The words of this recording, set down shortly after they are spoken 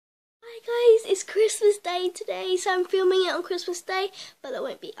guys, it's Christmas Day today, so I'm filming it on Christmas Day, but it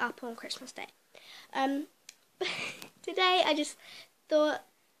won't be up on Christmas Day. Today I just thought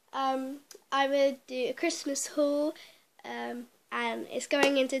I would do a Christmas haul, and it's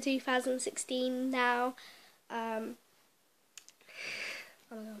going into 2016 now.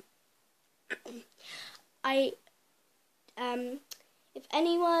 If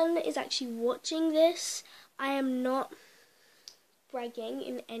anyone is actually watching this, I am not bragging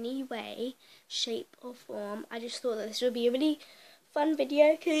in any way, shape or form. I just thought that this would be a really fun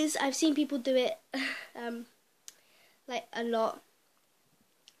video because I've seen people do it like a lot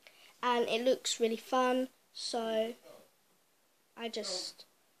and it looks really fun, so I just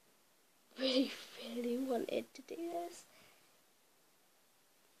really wanted to do this,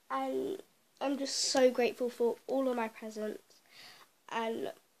 and I'm just so grateful for all of my presents.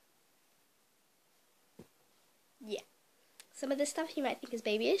 And yeah, some of the stuff you might think is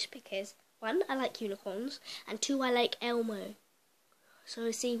babyish because 1, I like unicorns, and 2, I like Elmo.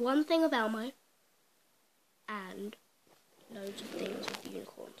 So see one thing of Elmo and loads of things with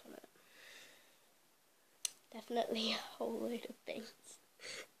unicorns on it. Definitely a whole load of things.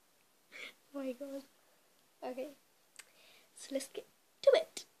 Oh my god. Okay, so let's get to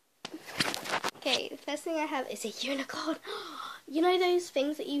it. Okay, the first thing I have is a unicorn. You know those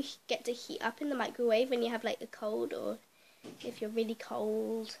things that you get to heat up in the microwave when you have like a cold, or if you're really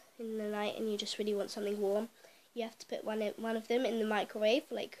cold in the night and you just really want something warm? You have to put one of them in the microwave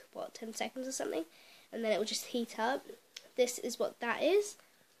for like, what, 10 seconds or something, and then it will just heat up. This is what that is.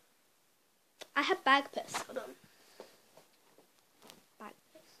 I have Bagpuss. Hold on.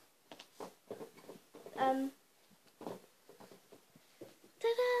 Bagpuss.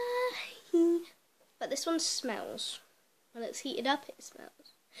 Ta-da! But this one smells. When it's heated up, it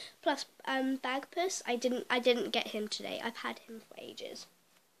smells. Plus, Bagpuss, I didn't get him today. I've had him for ages.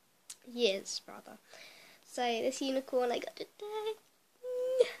 Years, rather. So, this unicorn I got today.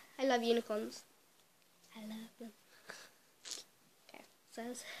 I love unicorns. I love them. Okay, so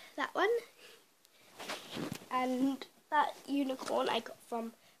there's that one. And that unicorn I got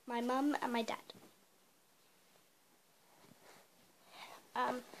from my mum and my dad.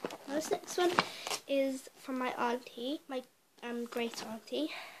 This next one is from my auntie, my great auntie.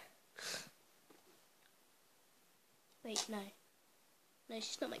 Wait, no,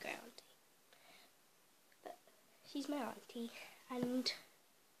 she's not my great auntie, but she's my auntie, and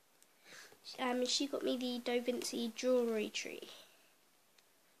she got me the Da Vinci jewellery tree.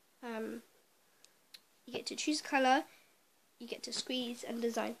 You get to choose colour, you get to squeeze and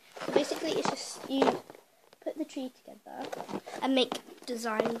design. So basically, it's just you put the tree together and make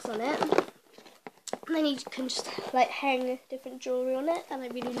designs on it, and then you can just like hang different jewellery on it, and I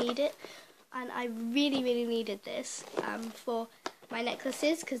really need it, and I really needed this for my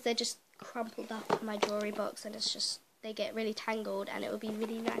necklaces because they're just crumpled up in my jewellery box, and it's just, they get really tangled, and it would be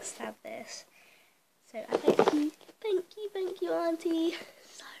really nice to have this. So I thank you auntie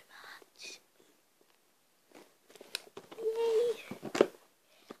so much. Yay!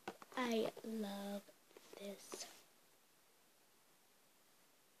 I love this.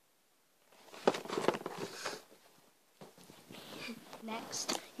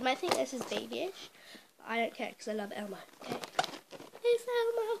 Next, you might think this is babyish, but I don't care because I love Elmo. Okay, it's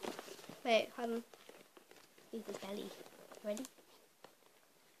Elmo. Wait, hold on. Leave his belly. Ready?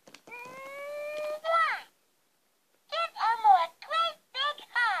 Give Elmo a great big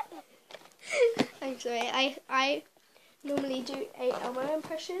hug. I'm sorry. I normally do a Elmo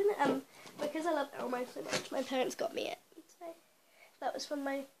impression. Because I love Elmo so much, my parents got me it. So that was from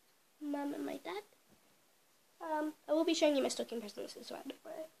my mum and my dad. I will be showing you my stocking presents as well.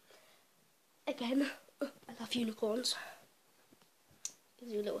 Again, I love unicorns.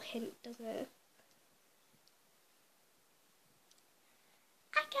 Gives you a little hint, doesn't it?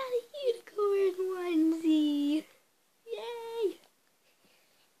 I got a unicorn onesie. Yay!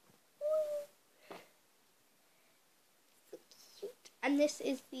 Woo. So cute. And this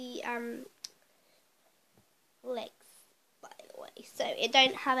is the legs, by the way. So it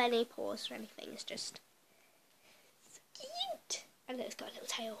don't have any paws or anything. It's just cute, and it's got a little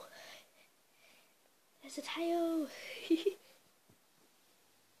tail. There's a tail.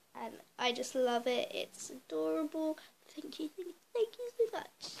 And I just love it. It's adorable. Thank you so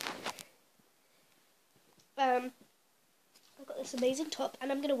much. I've got this amazing top,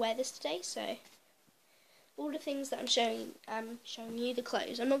 and I'm gonna wear this today. So all the things that I'm showing you the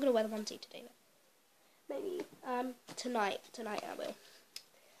clothes. I'm not gonna wear the onesie today, but maybe tonight I will.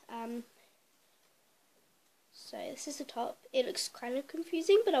 So this is the top. It looks kind of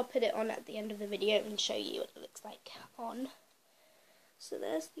confusing, but I'll put it on at the end of the video and show you what it looks like on. So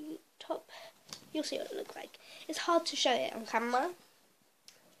there's the top. You'll see what it looks like. It's hard to show it on camera.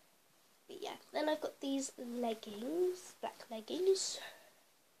 But yeah, then I've got these leggings, black leggings,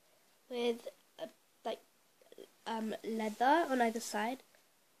 with leather on either side.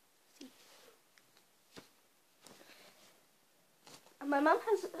 And my mum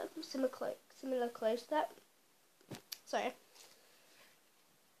has similar clothes to that. Sorry.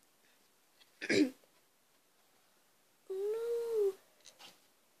 Oh no!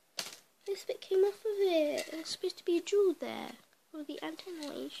 This bit came off of it. There's supposed to be a jewel there. Or the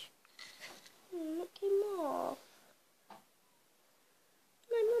antennae. It came off.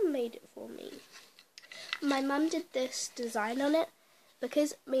 My mum made it for me. My mum did this design on it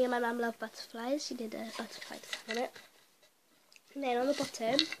because me and my mum love butterflies. She did a butterfly design on it. And then on the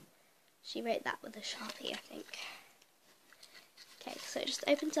bottom, she wrote that with a Sharpie, I think. Okay, so it just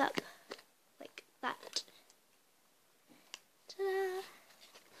opens up like that. Ta-da!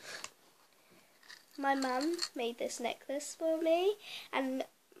 My mum made this necklace for me, and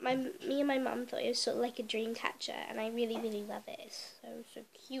me and my mum thought it was sort of like a dream catcher, and I really, really love it. It's so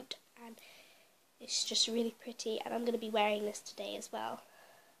cute, and it's just really pretty, and I'm going to be wearing this today as well.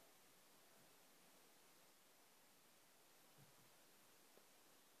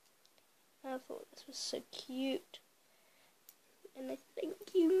 I thought this was so cute, and I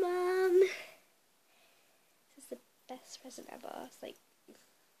thank you, Mum. This is the best present ever. It's like,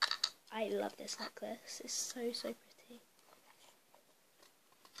 I love this necklace. It's so pretty.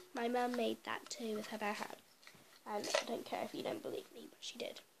 My mum made that too with her bare hand, and I don't care if you don't believe me, but she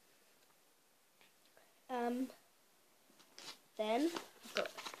did. Then I've got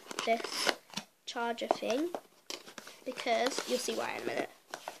this charger thing, because you'll see why in a minute.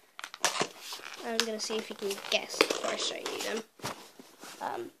 I'm going to see if you can guess before I show you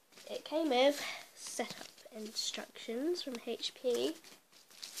them. It came with setup instructions from HP,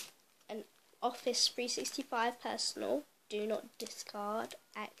 an Office 365 personal, do not discard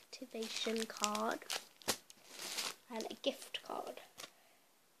activation card, and a gift card.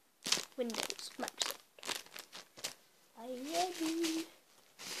 Windows, Microsoft. Are you ready?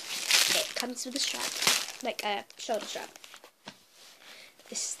 It comes with a strap, like a shoulder strap.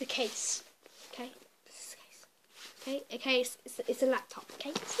 This is the case. Okay, this is the case. Okay, a case. It's a laptop.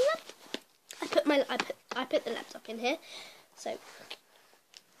 Okay, see that? I put the laptop in here. So,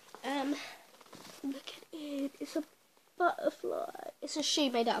 look at it. It's a butterfly. It's a shoe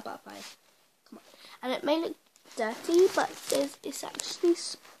made out of butterflies. Come on, and it may look dirty, but it's actually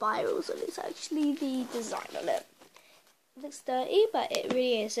spirals, and it's actually the design on it. It looks dirty, but it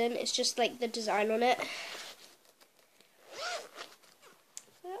really isn't. It's just like the design on it.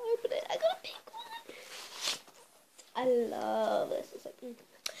 So I open it. I got a pink one. I love this. It's like,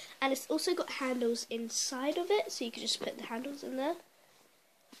 and it's also got handles inside of it, so you can just put the handles in there.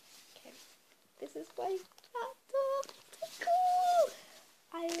 Okay, this is my laptop. It's so cool.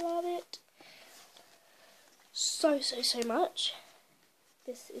 I love it so much.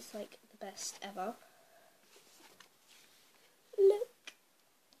 This is like the best ever. Look.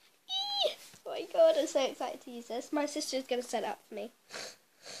 Eee! Oh my god, I'm so excited to use this. My sister's going to set it up for me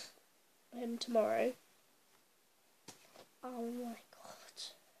tomorrow. Oh my god.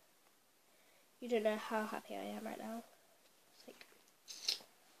 You don't know how happy I am right now. It's like,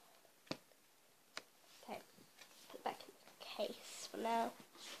 okay, put it back in the case for now.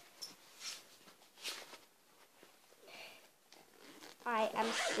 I am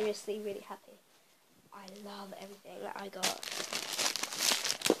seriously really happy. I love everything that I got.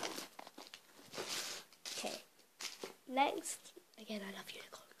 Okay, next, again, I love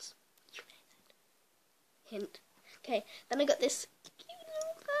unicorns. You know that. Hint. Okay, then I got this cute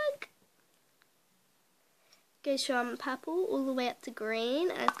little bag. Goes from purple all the way up to green,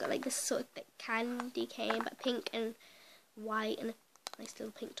 and it's got like this sort of thick candy cane, but pink and white, and a nice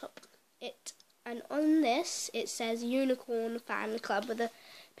little pink top. And on this, it says Unicorn Fan Club with a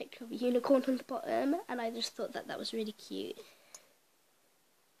picture of a unicorn on the bottom, and I just thought that was really cute.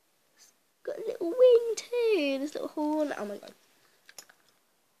 It's got a little wing too, this little horn. Oh my god.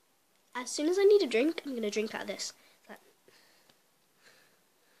 As soon as I need a drink, I'm going to drink out of this.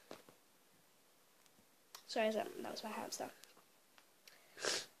 Sorry, that was my hamster.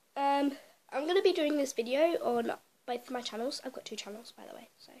 I'm going to be doing this video on both of my channels. I've got 2 channels, by the way,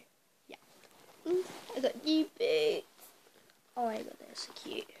 so yeah. I got new boots. Oh my god, they're so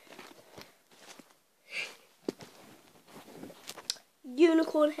cute.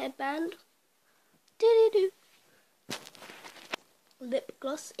 Unicorn headband. Doo-doo-doo. Lip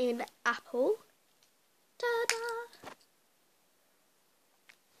gloss in apple. Ta-da!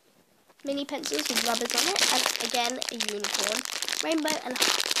 Mini pencils with rubbers on it, and again a unicorn. rainbow and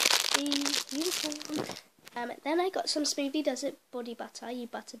the unicorn. Then I got some Smoothie Does It body butter. You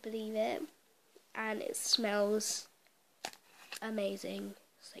better believe it. And it smells amazing.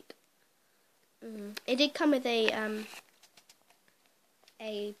 It's like, it did come with a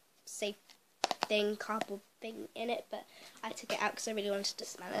safe thing, cardboard thing in it, but I took it out because I really wanted to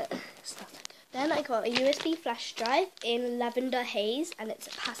smell it. Stuff like that. Then I got a USB flash drive in lavender haze, and it's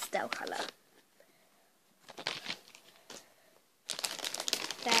a pastel colour.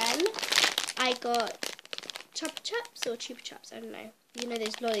 Then I got Chupa Chups or Chupa Chups, I don't know. You know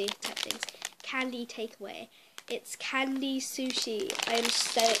those lolly type things. Candy takeaway. It's candy sushi. I am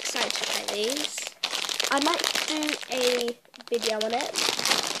so excited to try these. I might do a video on it.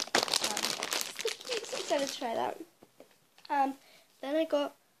 So excited to try that. Then I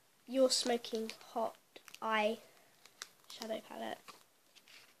got Your Smoking Hot Eye shadow palette,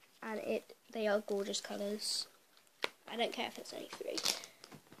 and they are gorgeous colours. I don't care if it's only 3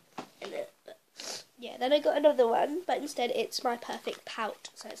 in it, but yeah. Then I got another one, but instead it's My Perfect Pout,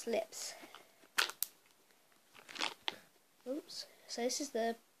 so it's lips. Oops. So this is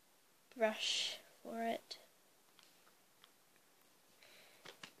the brush for it.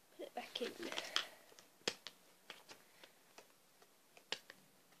 Put it back in.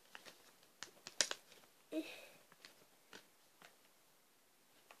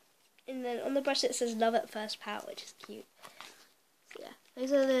 And then on the brush it says Love at First Pout, which is cute. So yeah,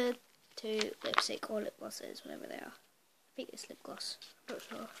 those are the 2 lipstick or lip glosses, whatever they are. I think it's lip gloss. I'm not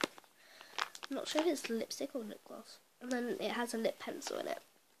sure. I'm not sure if it's lipstick or lip gloss. And then it has a lip pencil in it.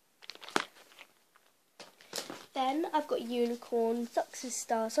 Then I've got unicorn socks with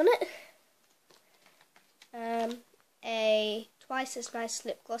stars on it. A Twice as Nice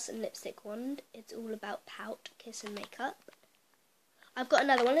lip gloss and lipstick wand. It's all about pout, kiss and makeup. I've got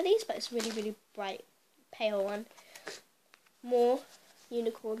another one of these, but it's really, really bright, pale one. More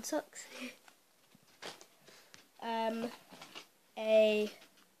unicorn socks. A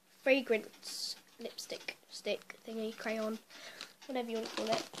fragrance lipstick stick thingy, crayon, whatever you want to call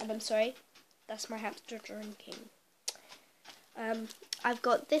it. And I'm sorry, that's my hamster drinking. I've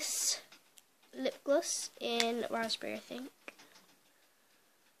got this lip gloss in raspberry, I think.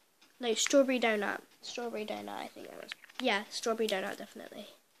 No, strawberry donut. Strawberry donut, I think that was. Yeah, strawberry donut, definitely.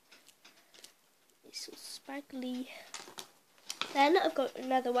 It's all sparkly. Then I've got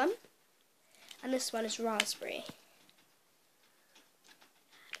another one, and this one is raspberry.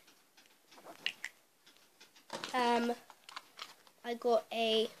 I got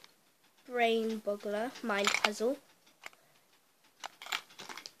a brain boggler mind puzzle.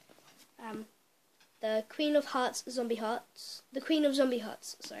 The Queen of Zombie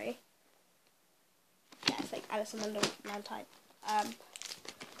Hearts, sorry. Yeah, it's like Alice in Wonderland type.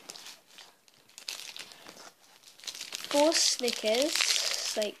 4 Snickers,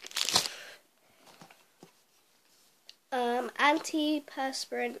 it's like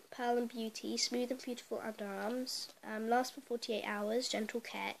anti-perspirant Pearl and Beauty, smooth and beautiful underarms, last for 48 hours, gentle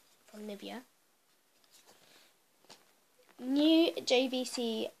care from Nivea. New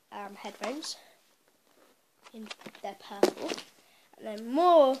JVC headphones, they're purple, and then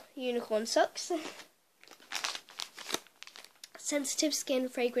more unicorn socks. Sensitive skin,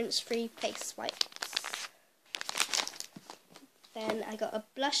 fragrance-free face wipes. Then I got a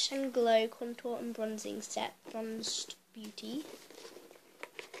Blush and Glow contour and bronzing set, Bronzed Beauty.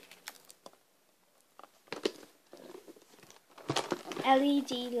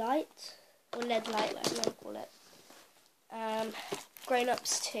 LED light, or LED light, whatever you want to call it. Grown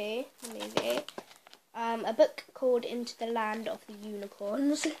Ups 2, the movie. A book called Into the Land of the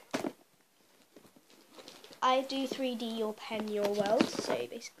Unicorns. I do 3D Your Pen, Your World, so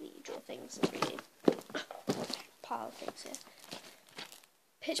basically you draw things in 3D. Pile of things here.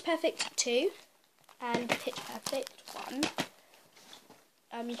 Pitch Perfect 2 and Pitch Perfect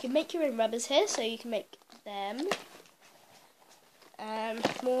 1. You can make your own rubbers here, so you can make them.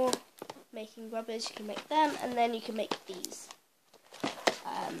 More making rubbers, you can make them, and then you can make these.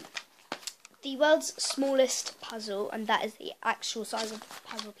 The world's smallest puzzle, and that is the actual size of the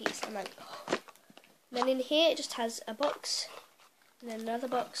puzzle piece. I'm like, oh. Then in here it just has a box, and then another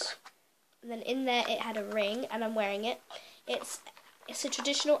box, and then in there it had a ring, and I'm wearing it. It's a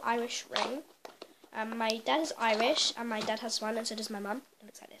traditional Irish ring. My dad is Irish, and my dad has one, and so does my mum. It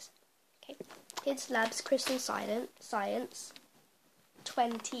looks like this. Okay. Kids Labs Crystal Science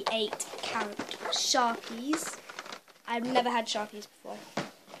 28 carat Sharpies. I've never had Sharpies before.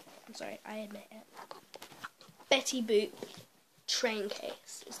 I'm sorry, I admit it. Betty Boop train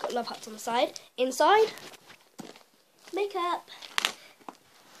case. It's got love hearts on the side. Inside, makeup.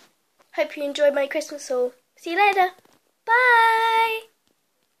 Hope you enjoyed my Christmas haul. See you later. Bye!